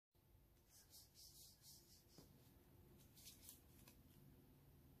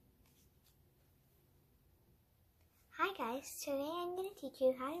Hi guys, today I'm going to teach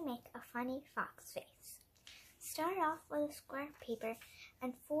you how to make a funny fox face. Start off with a square of paper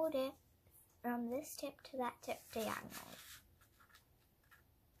and fold it from this tip to that tip diagonally.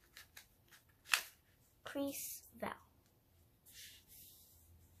 Crease vel.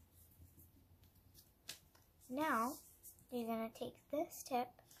 Now you're going to take this tip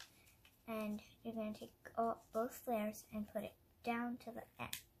and you're going to take both layers and put it down to the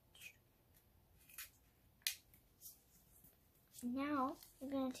end. Now you're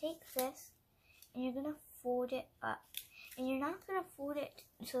going to take this and you're going to fold it up. And you're not going to fold it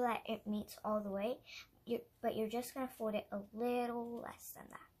so that it meets all the way, but you're just going to fold it a little less than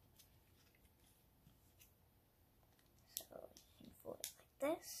that. So you can fold it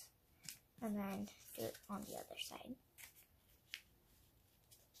like this and then do it on the other side.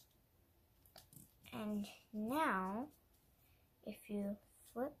 And now, if you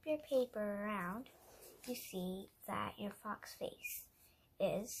flip your paper around, you see that your fox face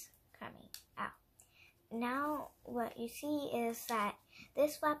is coming out. Now what you see is that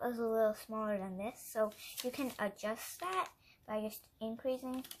this flap is a little smaller than this, so you can adjust that by just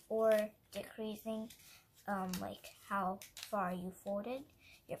increasing or decreasing like how far you folded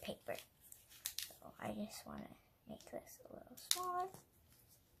your paper. So I just want to make this a little smaller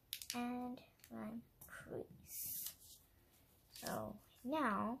and then crease. So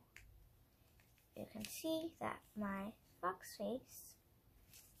now you can see that my fox face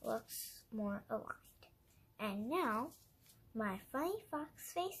looks more aligned. And now my funny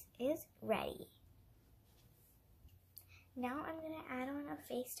fox face is ready. Now I'm going to add on a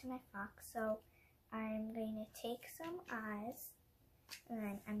face to my fox. So I'm going to take some eyes and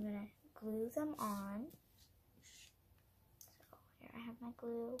then I'm going to glue them on. So here I have my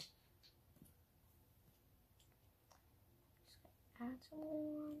glue. Just going to add some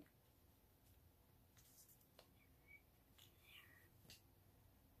glue on.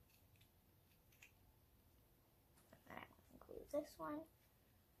 This one.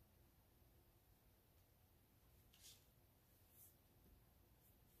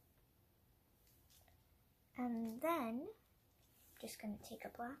 And then, just going to take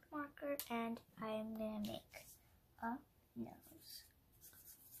a black marker and I'm going to make a nose.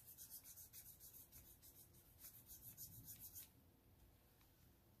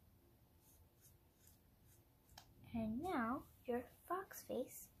 And now, your fox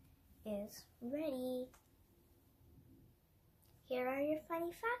face is ready. Here are your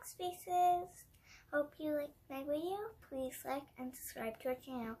funny fox faces. Hope you liked my video. Please like and subscribe to our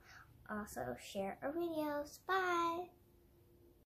channel. Also share our videos. Bye!